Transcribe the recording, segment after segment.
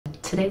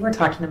Today we're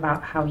talking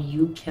about how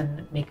you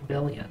can make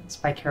billions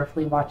by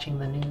carefully watching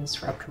the news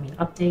for upcoming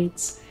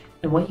updates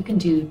and what you can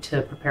do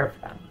to prepare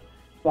for them.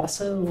 We'll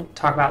also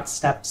talk about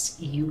steps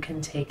you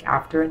can take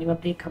after a new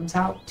update comes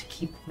out to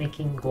keep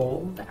making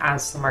gold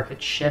as the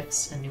market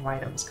shifts and new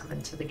items come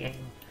into the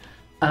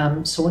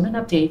game. So when an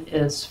update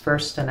is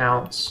first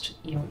announced,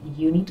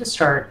 you need to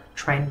start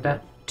trying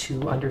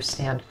to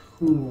understand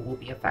who will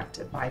be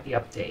affected by the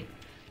update.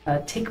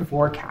 Take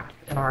Vorkath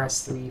in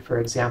RS3,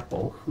 for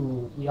example,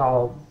 who we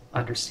all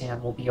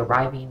understand will be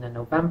arriving in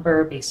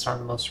November based on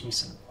the most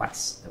recent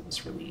quest that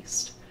was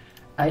released.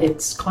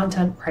 It's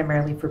content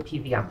primarily for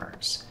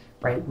PVMers,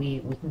 right?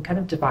 We can kind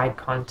of divide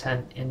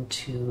content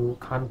into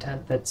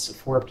content that's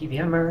for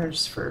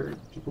PVMers, for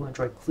people who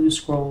enjoy clue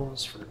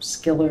scrolls, for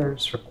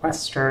skillers, for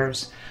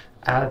questers.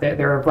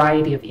 There are a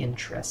variety of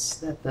interests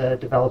that the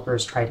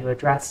developers try to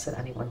address at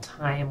any one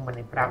time when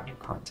they put out new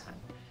content.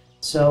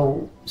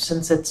 So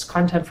since it's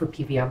content for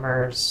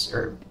PVMers,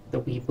 or that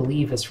we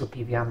believe is for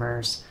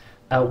PVMers,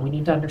 we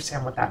need to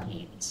understand what that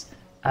means.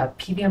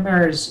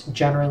 PVMers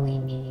generally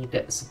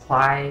need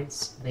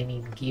supplies, they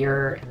need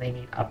gear, and they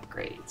need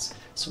upgrades.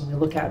 So when we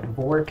look at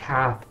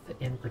Vorkath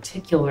in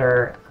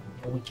particular,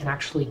 we can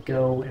actually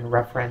go and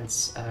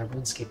reference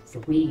RuneScape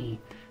 3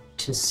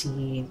 to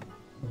see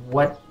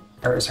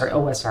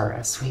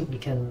OSRS. We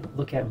can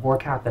look at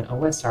Vorkath and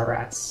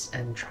OSRS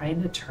and try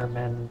and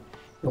determine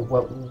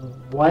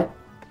what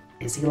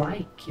is he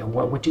like?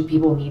 What do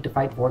people need to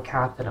fight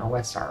Vorkath and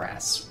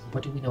OSRS?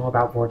 What do we know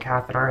about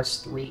Vorkath and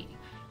RS3?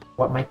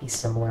 What might be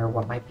similar?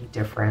 What might be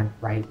different,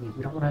 right?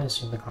 We don't want to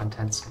assume the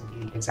content's going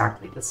to be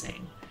exactly the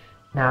same.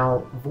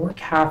 Now,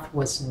 Vorkath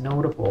was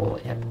notable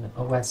in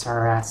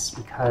OSRS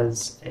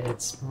because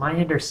it's my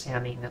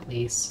understanding, at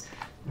least,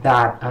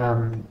 that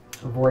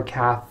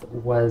Vorkath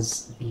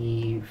was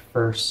the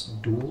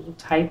first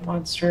dual-type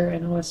monster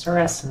in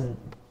OSRS, and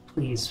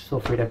please feel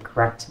free to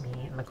correct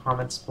me in the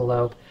comments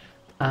below.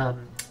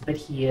 But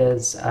he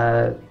is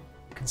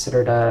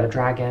considered a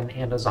dragon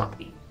and a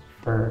zombie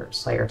for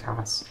Slayer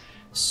tasks.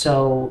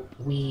 So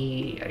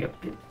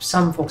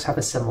some folks have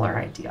a similar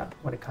idea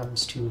when it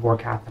comes to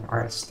Vorkath and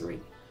RS3.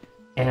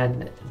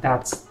 And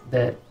that's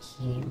that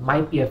he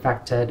might be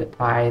affected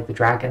by the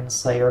Dragon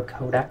Slayer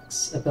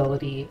Codex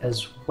ability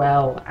as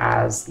well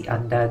as the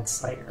Undead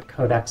Slayer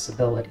Codex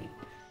ability.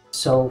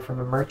 So from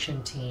a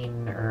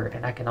merchanting or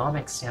an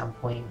economic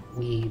standpoint,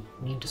 we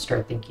need to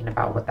start thinking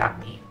about what that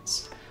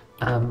means.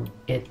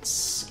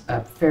 It's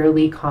a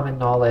fairly common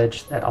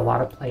knowledge that a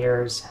lot of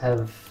players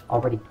have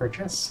already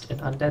purchased an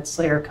Undead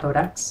Slayer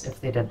Codex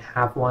if they didn't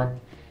have one,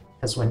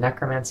 because when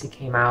Necromancy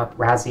came out,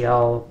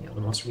 Raziel,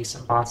 the most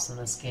recent boss in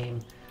this game,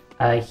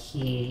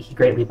 he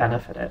greatly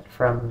benefited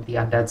from the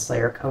Undead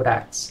Slayer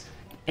Codex.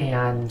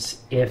 And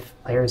if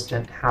players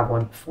didn't have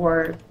one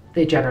before,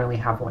 they generally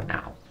have one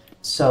now.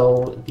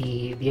 So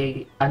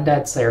the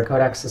Undead Slayer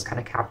Codex is kind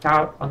of capped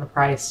out on the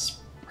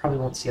price. Probably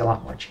won't see a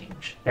lot more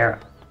change there.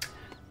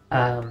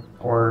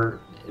 Or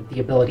the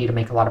ability to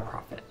make a lot of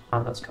profit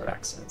on those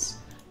codexes.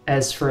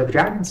 As for the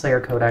Dragon Slayer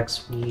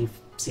Codex, we've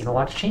seen a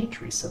lot of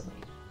change recently.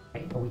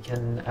 Right? We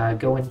can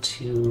go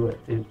into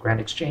the Grand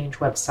Exchange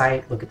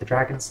website, look at the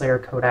Dragon Slayer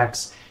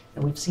Codex,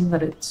 and we've seen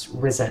that it's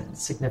risen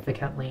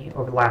significantly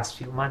over the last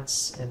few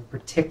months, in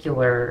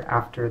particular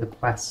after the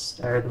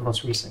quest, or the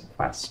most recent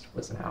quest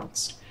was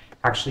announced.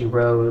 Actually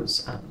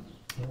rose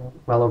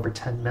well over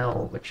 10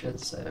 mil, which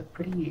is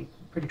pretty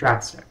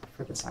drastic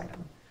for this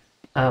item.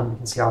 We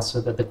can see also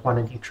that the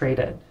quantity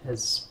traded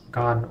has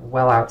gone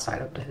well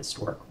outside of the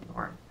historical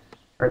norm,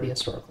 or the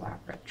historical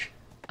average.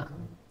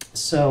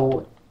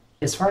 So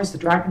as far as the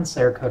Dragon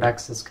Slayer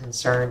Codex is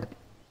concerned,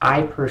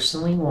 I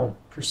personally won't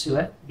pursue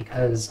it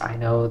because I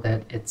know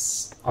that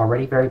it's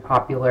already very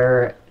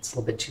popular. It's a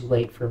little bit too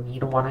late for me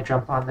to want to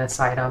jump on this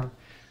item.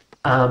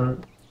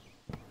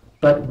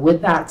 But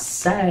with that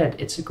said,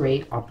 it's a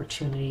great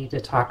opportunity to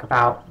talk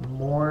about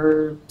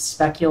more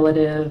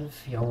speculative,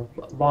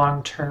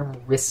 long-term,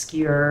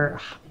 riskier,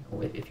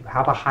 if you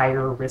have a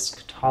higher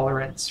risk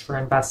tolerance for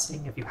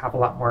investing, if you have a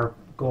lot more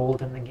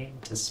gold in the game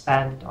to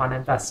spend on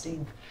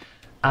investing,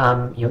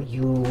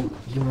 you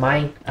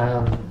might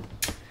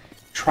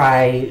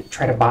try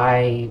to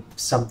buy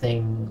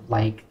something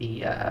like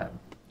the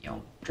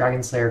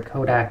Dragon Slayer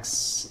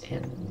Codex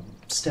and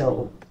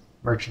still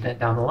merchant it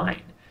down the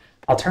line.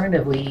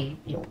 Alternatively,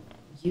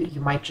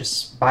 you might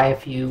just buy a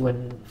few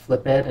and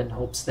flip it in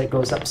hopes that it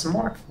goes up some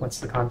more once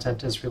the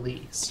content is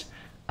released.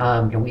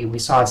 We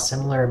saw a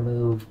similar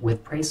move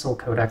with Praesoul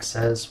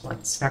Codexes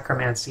once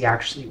Necromancy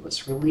actually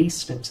was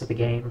released into the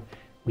game.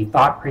 We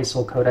thought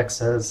Praesoul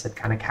Codexes had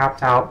kind of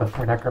capped out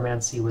before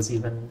Necromancy was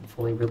even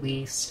fully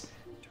released.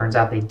 Turns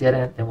out they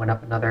didn't. They went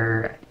up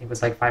another, I think it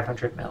was like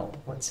 500 mil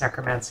once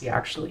Necromancy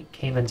actually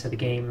came into the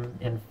game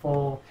in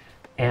full.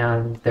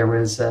 And there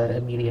was an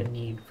immediate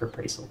need for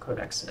Praesoul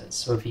Codexes.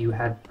 So if you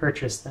had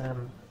purchased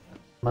them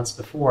months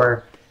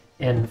before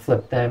and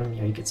flipped them,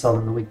 you could sell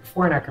them the week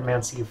before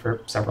Necromancy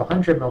for several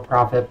hundred mil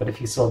profit, but if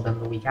you sold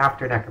them the week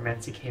after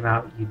Necromancy came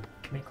out, you'd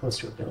make close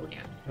to $1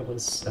 billion. It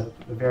was a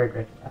very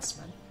great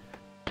investment.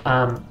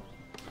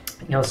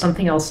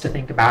 Something else to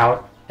think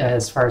about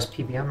as far as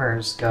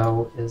PVMers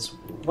go is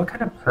what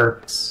kind of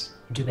perks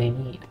do they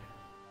need?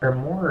 Or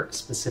more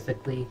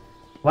specifically,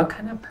 what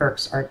kind of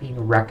perks are being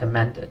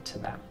recommended to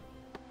them?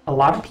 A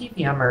lot of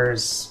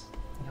PVMers,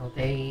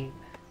 they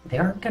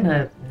aren't going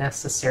to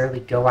necessarily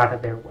go out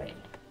of their way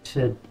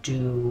to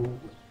do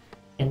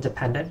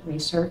independent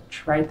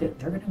research, right?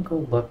 They're going to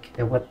go look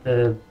at what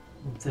the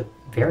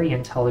very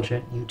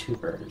intelligent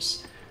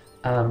YouTubers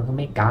who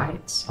make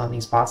guides on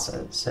these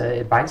bosses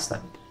advise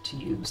them to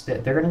use.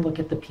 They're going to look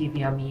at the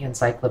PVME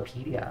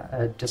Encyclopedia,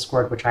 a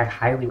Discord which I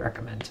highly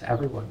recommend to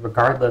everyone,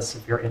 regardless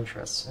of your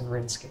interests in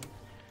RuneScape.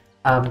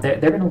 They're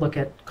going to look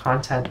at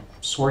content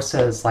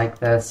sources like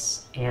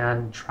this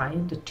and try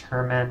and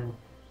determine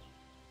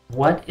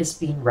what is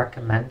being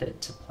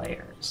recommended to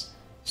players.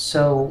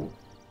 So,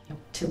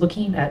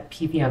 looking at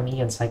PVME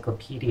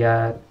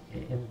Encyclopedia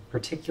in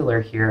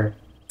particular here,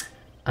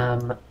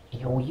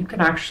 you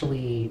can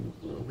actually,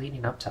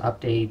 leading up to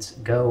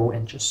updates, go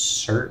and just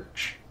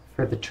search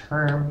for the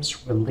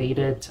terms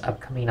related to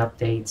upcoming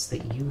updates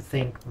that you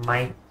think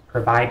might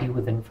provide you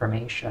with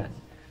information.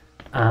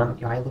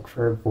 I look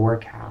for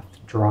Vorkath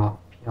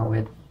drop.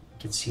 It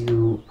gets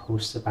you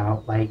posts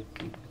about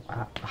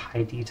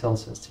high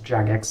details as to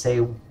Jagex say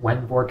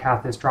when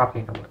Vorkath is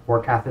dropping or what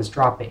Vorkath is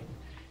dropping.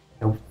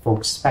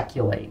 Folks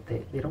speculate.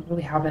 They don't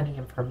really have any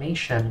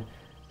information,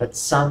 but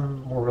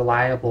some more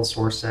reliable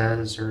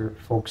sources or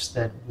folks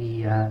that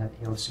we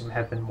assume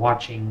have been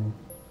watching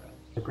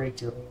a great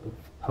deal of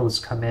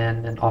posts come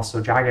in, and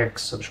also Jagex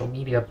social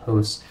media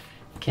posts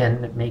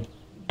can make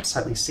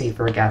slightly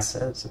safer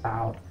guesses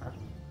about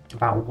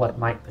what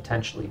might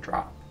potentially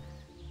drop.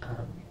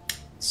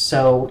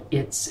 So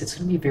it's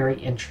going to be very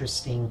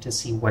interesting to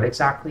see what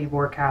exactly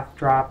Vorkath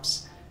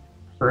drops.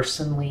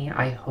 Personally,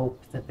 I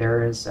hope that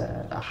there is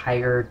a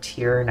higher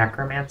tier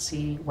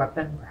necromancy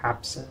weapon,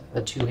 perhaps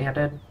a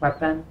two-handed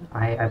weapon.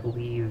 I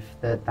believe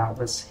that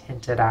was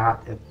hinted at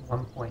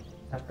one point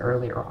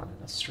earlier on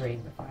in the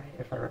stream,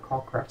 if I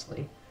recall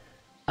correctly.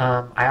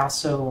 I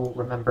also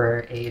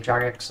remember a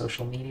Jagex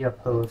social media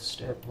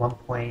post at one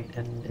point,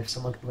 and if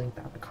someone could link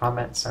that in the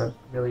comments, I would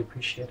really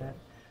appreciate it,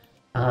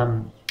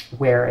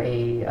 where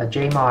a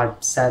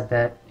JMod said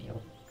that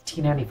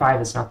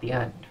T95 is not the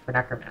end for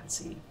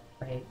necromancy,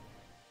 right?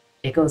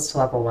 It goes to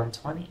level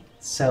 120,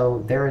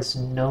 so there is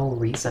no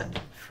reason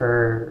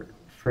for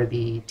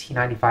the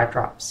T95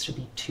 drops to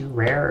be too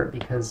rare,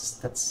 because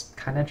that's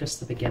kind of just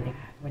the beginning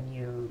when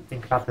you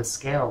think about the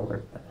scale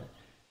or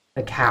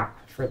the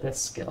cap for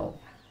this skill.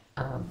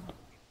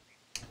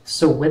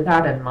 So with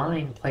that in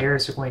mind,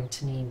 players are going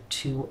to need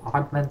to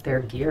augment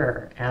their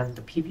gear, and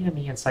the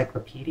PVME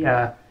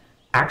Encyclopedia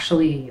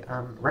actually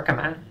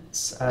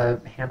recommends a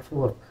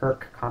handful of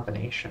perk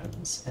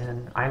combinations,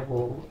 and I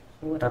will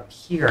pull it up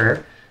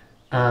here.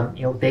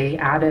 They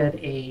added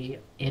a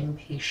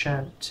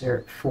Impatient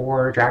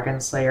for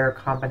Dragon Slayer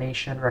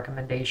combination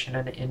recommendation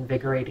and an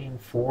Invigorating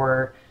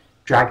for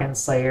Dragon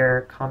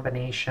Slayer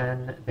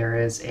combination. There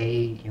is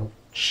a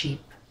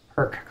cheap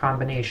perk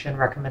combination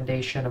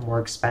recommendation, a more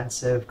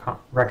expensive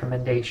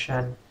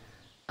recommendation.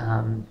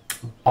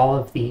 All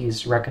of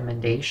these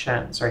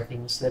recommendations are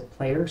things that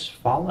players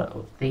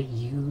follow. They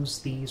use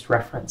these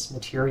reference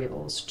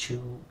materials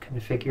to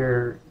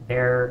configure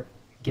their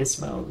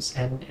gizmos,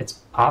 and it's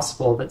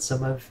possible that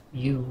some of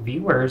you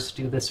viewers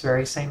do this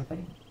very same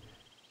thing.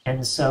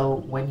 And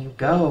so when you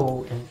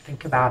go and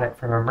think about it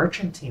from a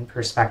merchanting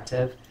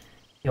perspective,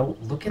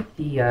 look at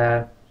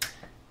the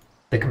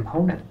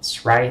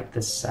components, right?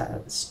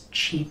 This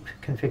cheap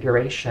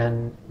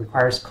configuration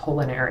requires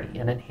culinary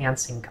and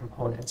enhancing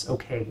components.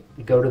 Okay,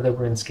 we go to the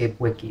RuneScape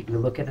wiki, we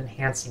look at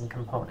enhancing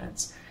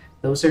components.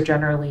 Those are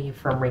generally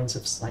from Rings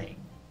of Slaying.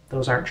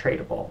 Those aren't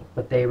tradable,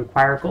 but they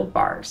require gold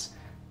bars.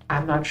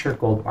 I'm not sure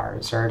gold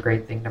bars are a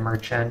great thing to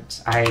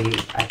merchant. I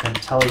can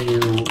tell you,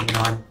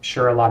 I'm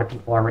sure a lot of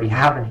people already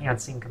have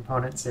enhancing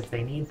components if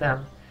they need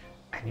them.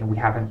 I mean, we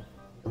haven't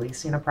really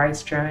seen a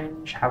price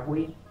change, have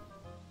we?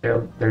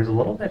 There's a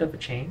little bit of a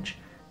change,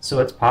 so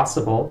it's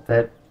possible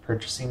that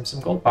purchasing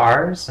some gold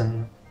bars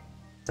and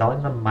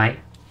selling them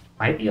might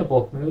be a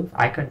bulk move.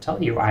 I couldn't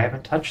tell you. I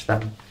haven't touched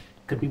them.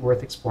 Could be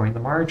worth exploring the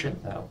margin,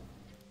 though.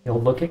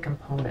 Look at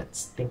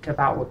components. Think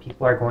about what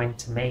people are going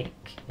to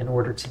make in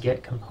order to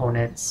get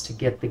components, to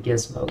get the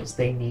gizmos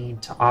they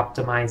need to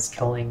optimize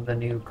killing the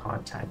new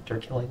content or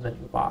killing the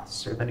new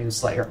boss or the new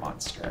Slayer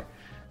monster.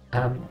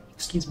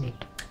 Excuse me.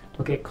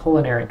 Look at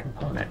culinary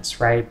components,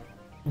 right?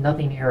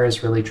 Nothing here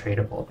is really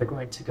tradable. They're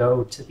going to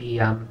go to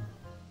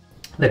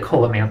the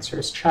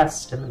Colomancer's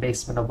chest in the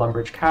basement of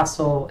Lumbridge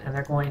Castle, and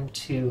they're going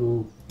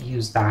to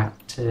use that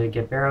to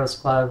get Barrow's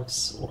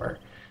gloves or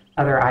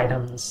other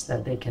items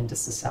that they can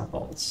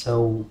disassemble.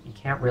 So you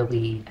can't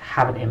really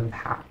have an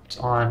impact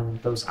on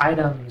those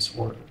items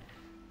or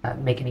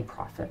make any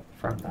profit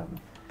from them.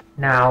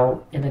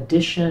 Now, in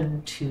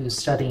addition to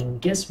studying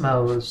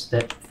gizmos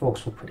that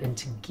folks will put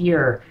into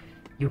gear,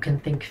 you can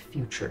think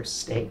future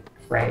state,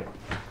 right?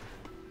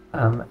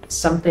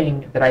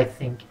 Something that I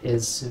think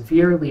is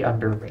severely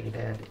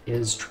underrated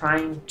is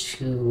trying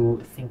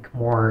to think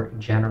more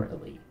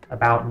generally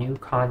about new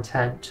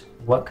content.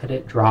 What could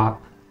it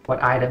drop?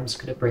 What items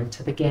could it bring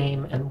to the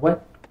game? And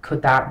what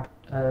could that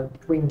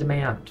bring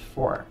demand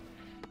for?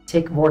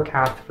 Take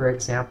Vorkath, for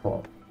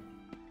example.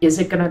 Is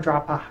it going to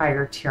drop a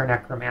higher tier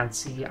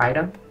necromancy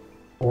item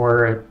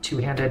or a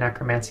two-handed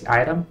necromancy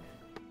item?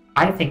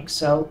 I think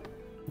so.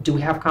 Do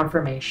we have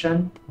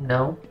confirmation?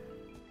 No.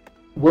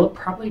 Will it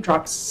probably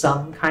drop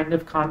some kind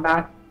of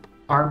combat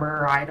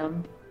armor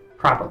item?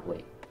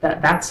 Probably.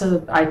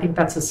 I think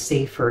that's a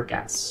safer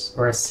guess,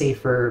 or a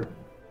safer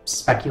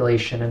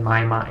speculation in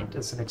my mind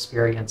as an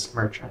experienced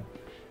merchant.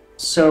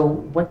 So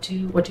what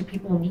do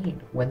people need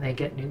when they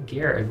get new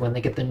gear, when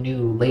they get the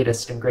new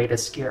latest and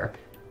greatest gear?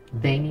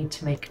 They need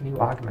to make new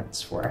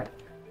augments for it.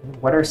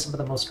 What are some of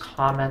the most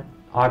common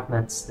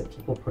augments that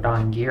people put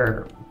on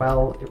gear?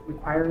 Well, it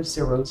requires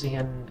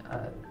Zerosian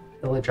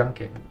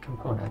Illajunking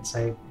components.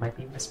 I might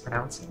be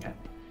mispronouncing it.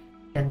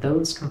 And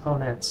those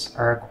components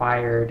are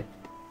acquired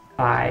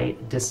by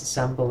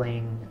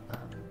disassembling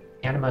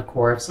Anima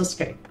Core of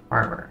Sliske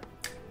armor.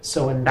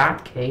 So in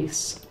that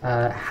case,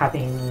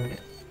 having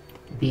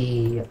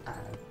the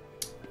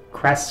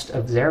Crest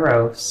of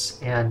Zeros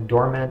and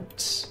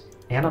dormant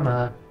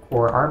Anima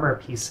Core armor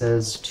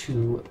pieces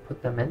to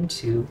put them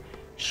into,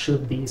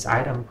 should these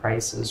item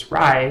prices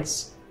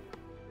rise,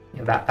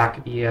 that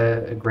could be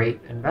a great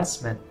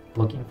investment.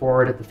 Looking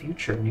forward at the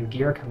future, new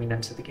gear coming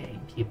into the game.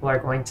 People are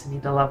going to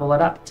need to level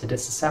it up, to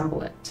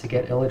disassemble it, to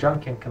get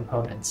Illajunkin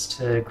components,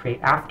 to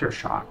create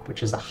Aftershock,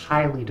 which is a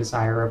highly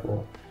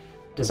desirable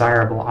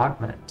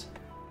augment.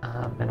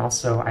 And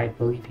also, I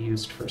believe,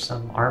 used for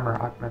some armor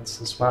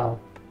augments as well.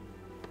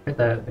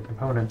 The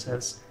component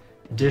is.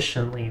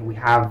 Additionally, we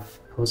have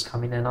posts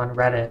coming in on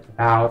Reddit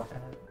about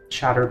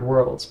Shattered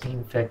Worlds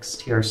being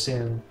fixed here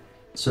soon,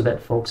 so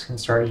that folks can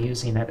start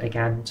using it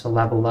again to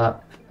level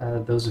up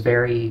those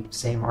very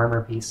same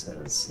armor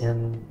pieces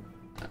in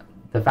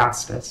the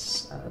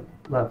Vastus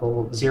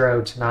level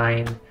 0 to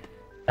 9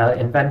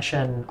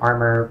 invention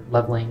armor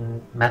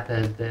leveling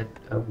method that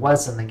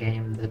was in the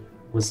game that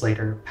was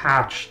later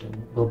patched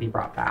and will be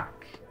brought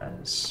back,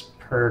 as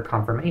per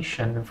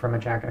confirmation from a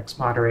Jagex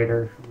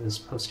moderator who was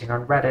posting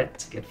on Reddit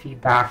to get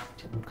feedback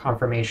and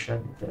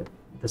confirmation that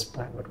this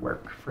plan would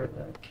work for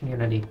the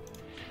community.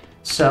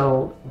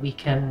 So we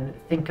can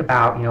think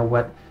about,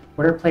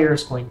 what are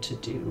players going to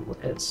do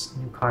as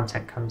new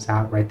content comes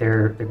out, right?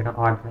 They're going to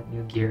augment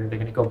new gear. They're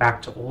going to go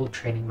back to old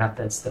training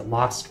methods that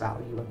lost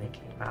value when they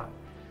came out.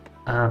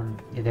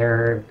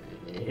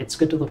 It's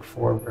good to look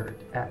forward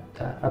at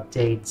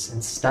updates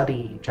and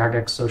study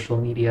Jagex social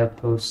media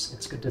posts.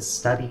 It's good to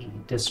study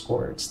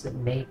Discords that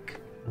make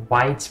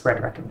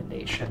widespread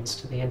recommendations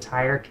to the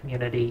entire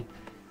community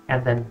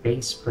and then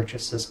base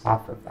purchases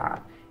off of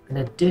that. In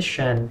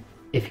addition,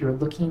 if you're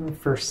looking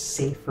for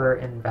safer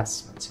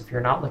investments, if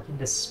you're not looking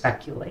to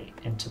speculate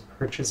and to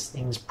purchase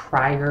things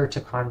prior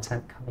to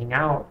content coming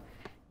out,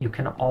 you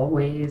can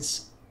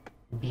always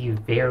be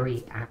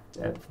very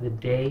active the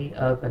day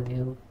of a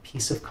new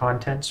piece of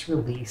content's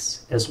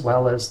release, as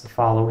well as the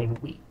following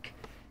week.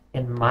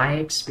 In my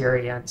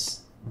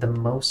experience, the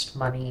most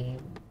money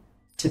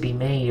to be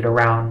made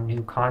around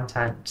new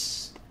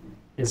content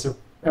is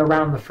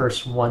around the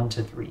first 1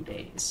 to 3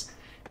 days.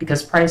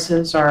 Because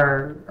prices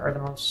are the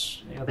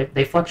most,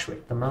 they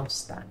fluctuate the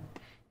most then.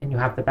 And you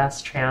have the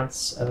best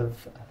chance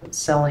of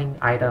selling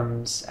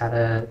items at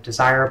a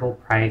desirable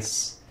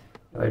price.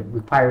 It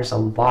requires a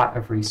lot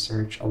of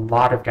research, a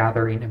lot of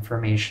gathering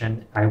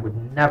information. I would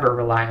never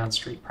rely on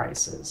street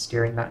prices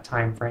during that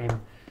time frame.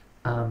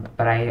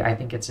 But I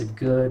think it's a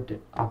good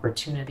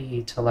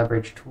opportunity to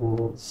leverage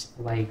tools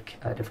like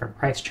different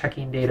price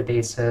checking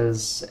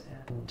databases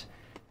and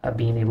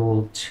being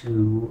able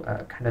to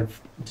kind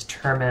of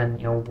determine,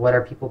 what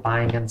are people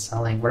buying and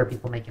selling, what are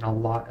people making a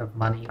lot of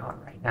money on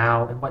right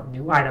now, and what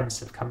new items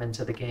have come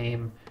into the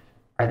game.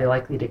 Are they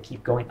likely to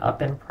keep going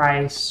up in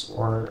price,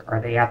 or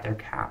are they at their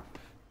cap,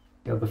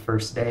 the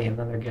first day, and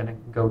then they're going to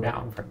go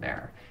down from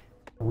there?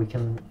 We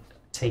can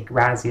take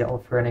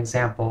Raziel for an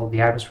example.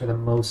 The items were the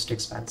most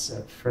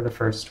expensive for the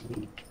first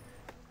week.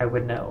 I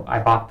would know. I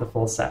bought the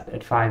full set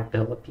at 5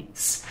 bill a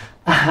piece.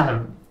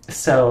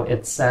 So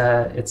it's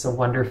a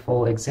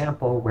wonderful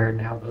example where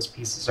now those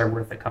pieces are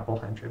worth a couple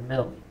 $100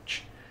 mil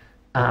each.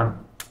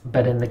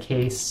 But in the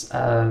case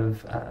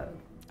of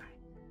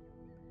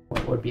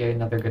what would be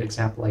another good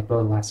example, like Bow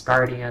of the Last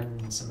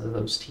Guardian, some of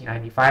those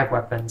T95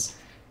 weapons,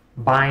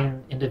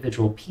 buying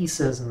individual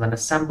pieces and then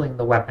assembling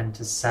the weapon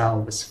to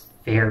sell was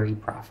very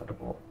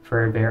profitable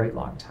for a very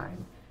long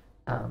time.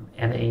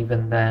 And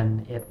even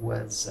then, it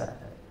was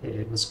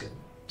good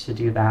to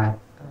do that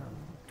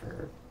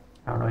for.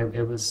 I don't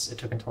know, it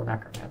took until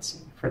Necromancy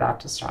for that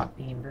to stop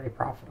being very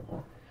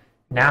profitable.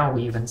 Now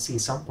we even see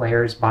some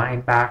players buying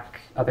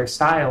back other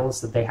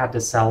styles that they had to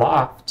sell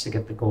off to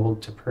get the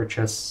gold to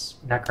purchase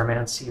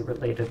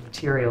Necromancy-related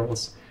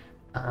materials.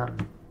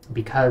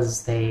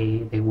 because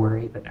they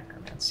worry that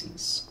necromancy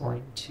is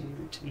going to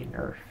be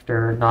nerfed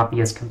or not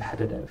be as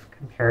competitive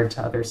compared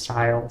to other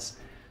styles.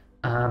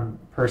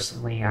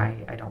 Personally,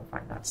 I don't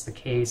find that's the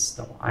case,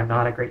 though I'm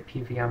not a great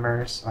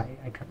PVMer, so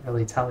I couldn't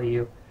really tell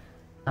you.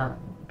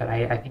 But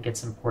I think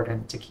it's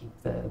important to keep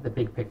the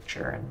big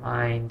picture in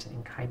mind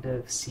and kind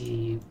of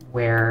see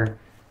where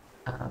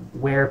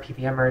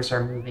PVMers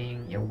are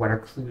moving, what are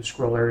clue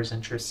scrollers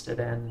interested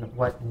in,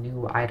 what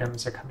new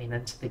items are coming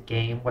into the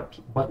game, what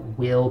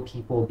will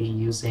people be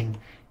using,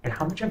 and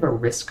how much of a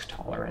risk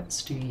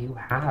tolerance do you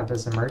have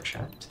as a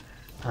merchant?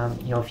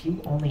 If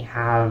you only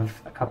have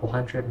a couple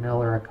 100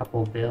 mil or a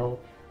couple bill,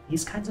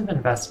 these kinds of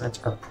investments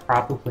are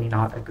probably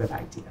not a good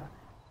idea.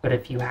 But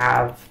if you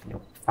have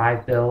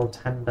 5 bill,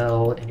 10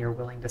 bill, and you're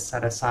willing to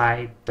set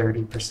aside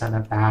 30%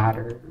 of that,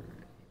 or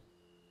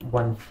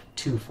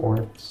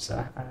 2/4,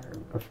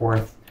 a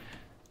fourth,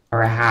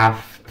 or a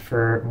half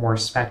for more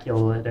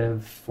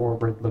speculative,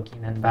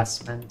 forward-looking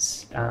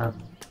investments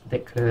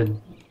that could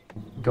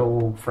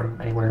go from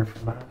anywhere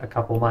from a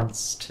couple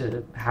months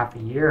to half a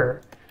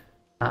year,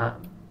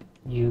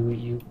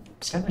 you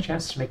stand a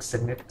chance to make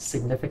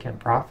significant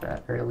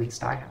profit, or at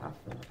least I have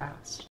in the past.